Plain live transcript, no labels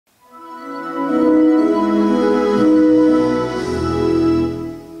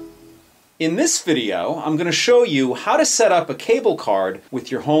In this video, I'm going to show you how to set up a cable card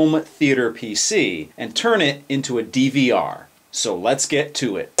with your home theater PC and turn it into a DVR. So let's get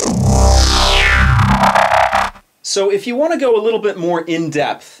to it. So if you want to go a little bit more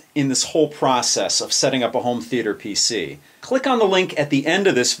in-depth in this whole process of setting up a home theater PC, click on the link at the end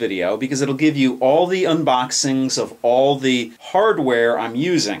of this video because it'll give you all the unboxings of all the hardware I'm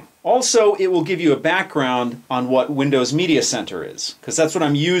using. Also, it will give you a background on what Windows Media Center is, because that's what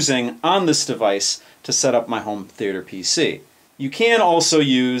I'm using on this device to set up my home theater PC. You can also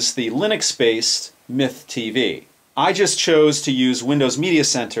use the Linux-based Myth TV. I just chose to use Windows Media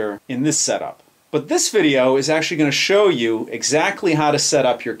Center in this setup. But this video is actually going to show you exactly how to set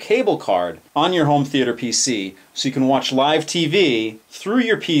up your cable card on your home theater PC so you can watch live TV through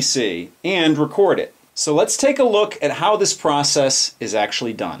your PC and record it. So let's take a look at how this process is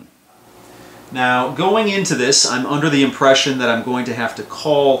actually done. Now, going into this, I'm under the impression that I'm going to have to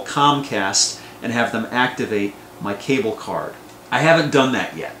call Comcast and have them activate my cable card. I haven't done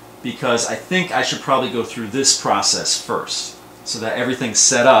that yet because I think I should probably go through this process first so that everything's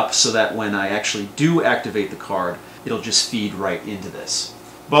set up so that when I actually do activate the card, it'll just feed right into this.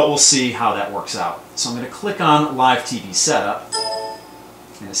 But we'll see how that works out. So I'm going to click on Live TV Setup,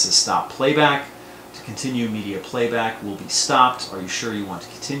 and it says Stop Playback. To continue media playback will be stopped. Are you sure you want to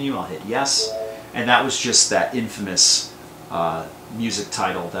continue? I'll hit yes. And that was just that infamous music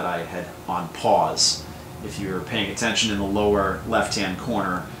title that I had on pause. If you're paying attention in the lower left-hand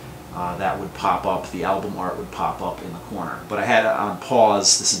corner, that would pop up, the album art would pop up in the corner. But I had it on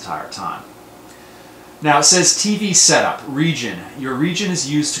pause this entire time. Now it says TV Setup, Region. Your region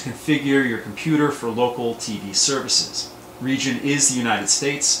is used to configure your computer for local TV services. Region is the United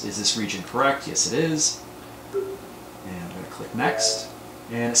States. Is this region correct? Yes, it is. And I'm going to click Next.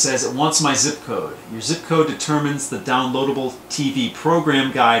 And it says it wants my zip code. Your zip code determines the downloadable TV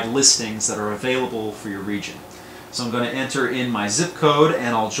program guide listings that are available for your region. So I'm going to enter in my zip code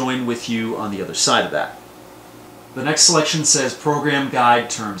and I'll join with you on the other side of that. The next selection says Program Guide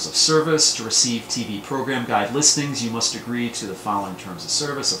Terms of Service. To receive TV program guide listings, you must agree to the following terms of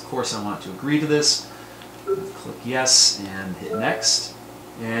service. Of course, I want to agree to this. Click yes and hit next.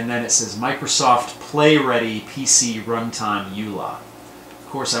 And then it says Microsoft Play Ready PC Runtime EULA. Of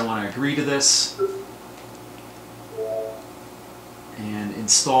course I want to agree to this. And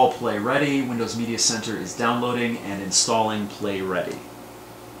install Play Ready. Windows Media Center is downloading and installing Play Ready.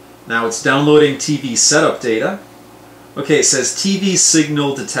 Now it's downloading TV setup data. Okay, it says TV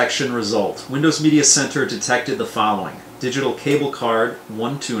signal detection result. Windows Media Center detected the following. Digital cable card,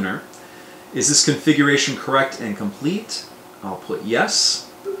 1 tuner. Is this configuration correct and complete? I'll put yes.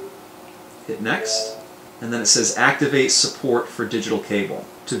 Hit next. And then it says activate support for digital cable.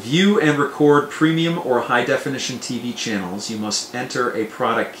 To view and record premium or high definition TV channels, you must enter a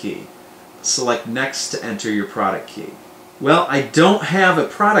product key. Select next to enter your product key. Well, I don't have a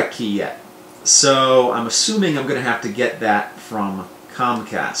product key yet, so I'm assuming I'm going to have to get that from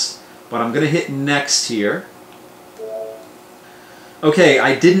Comcast. But I'm going to hit next here. Okay,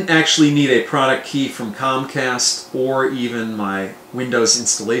 I didn't actually need a product key from Comcast or even my Windows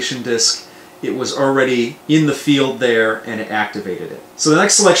installation disk. It was already in the field there and it activated it. So the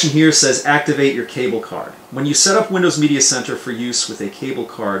next selection here says activate your cable card. When you set up Windows Media Center for use with a cable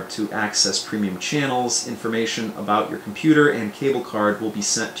card to access premium channels, information about your computer and cable card will be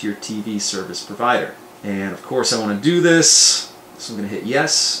sent to your TV service provider. And of course I want to do this, so I'm going to hit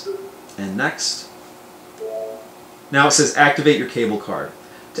yes and next. Now it says activate your cable card.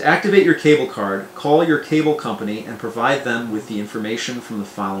 To activate your cable card, call your cable company and provide them with the information from the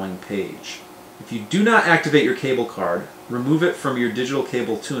following page. If you do not activate your cable card, remove it from your digital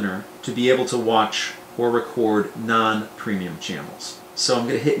cable tuner to be able to watch or record non-premium channels. So I'm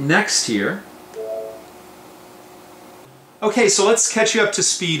going to hit next here. Okay, so let's catch you up to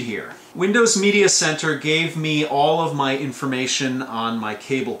speed here. Windows Media Center gave me all of my information on my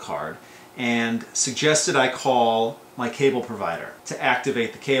cable card and suggested I call my cable provider to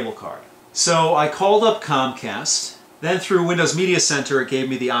activate the cable card. So I called up Comcast. Then through Windows Media Center it gave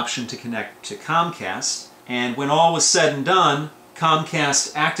me the option to connect to Comcast. And when all was said and done,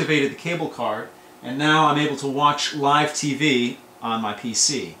 Comcast activated the cable card and now I'm able to watch live TV on my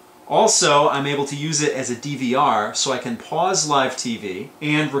PC. Also, I'm able to use it as a DVR so I can pause live TV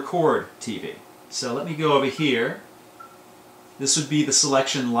and record TV. So let me go over here. This would be the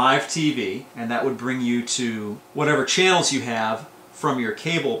selection Live TV, and that would bring you to whatever channels you have from your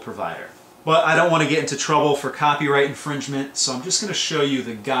cable provider. But I don't want to get into trouble for copyright infringement, so I'm just going to show you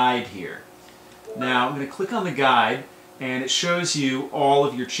the guide here. Now I'm going to click on the guide, and it shows you all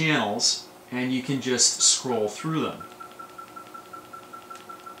of your channels, and you can just scroll through them.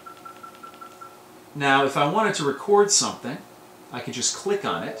 Now if I wanted to record something, I could just click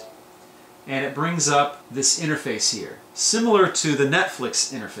on it and it brings up this interface here, similar to the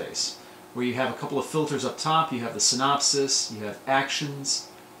Netflix interface, where you have a couple of filters up top. You have the synopsis, you have actions,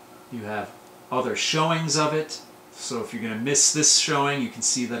 you have other showings of it. So if you're going to miss this showing, you can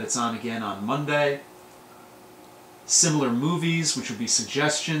see that it's on again on Monday. Similar movies, which would be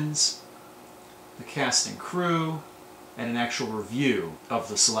suggestions, the cast and crew, and an actual review of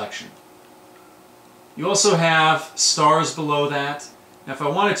the selection. You also have stars below that. Now if I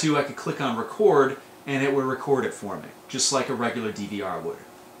wanted to, I could click on record and it would record it for me, just like a regular DVR would.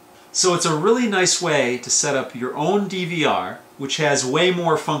 So it's a really nice way to set up your own DVR, which has way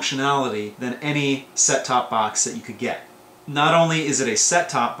more functionality than any set-top box that you could get. Not only is it a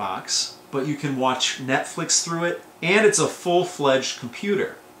set-top box, but you can watch Netflix through it, and it's a full-fledged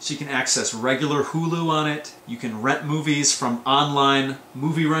computer. So you can access regular Hulu on it, you can rent movies from online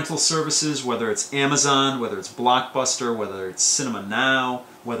movie rental services, whether it's Amazon, whether it's Blockbuster, whether it's Cinema Now,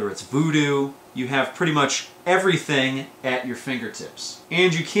 whether it's Vudu. You have pretty much everything at your fingertips.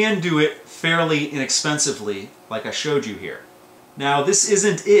 And you can do it fairly inexpensively, like I showed you here. Now this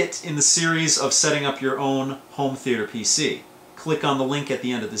isn't it in the series of setting up your own home theater PC. Click on the link at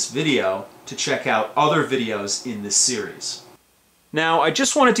the end of this video to check out other videos in this series. Now, I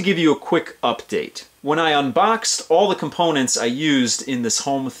just wanted to give you a quick update. When I unboxed all the components I used in this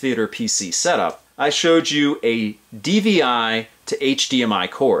home theater PC setup, I showed you a DVI to HDMI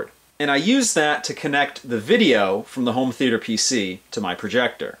cord. And I used that to connect the video from the home theater PC to my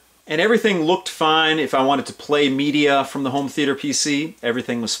projector. And everything looked fine. If I wanted to play media from the home theater PC,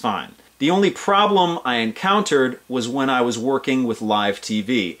 everything was fine. The only problem I encountered was when I was working with live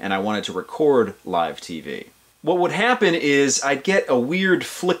TV and I wanted to record live TV. What would happen is I'd get a weird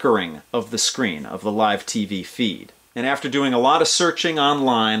flickering of the screen of the live TV feed. And after doing a lot of searching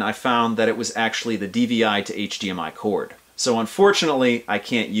online, I found that it was actually the DVI to HDMI cord. So unfortunately, I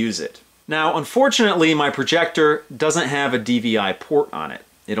can't use it. Now, unfortunately, my projector doesn't have a DVI port on it.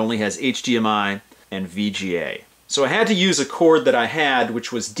 It only has HDMI and VGA. So I had to use a cord that I had,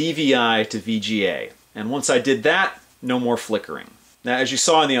 which was DVI to VGA. And once I did that, no more flickering. Now, as you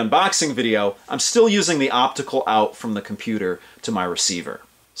saw in the unboxing video, I'm still using the optical out from the computer to my receiver.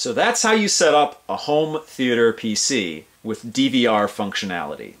 So that's how you set up a home theater PC with DVR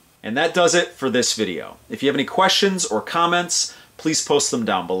functionality. And that does it for this video. If you have any questions or comments, please post them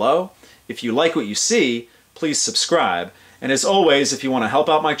down below. If you like what you see, please subscribe. And as always, if you want to help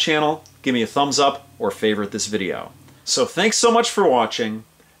out my channel, give me a thumbs up or favorite this video. So thanks so much for watching,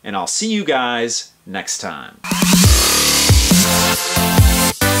 and I'll see you guys next time.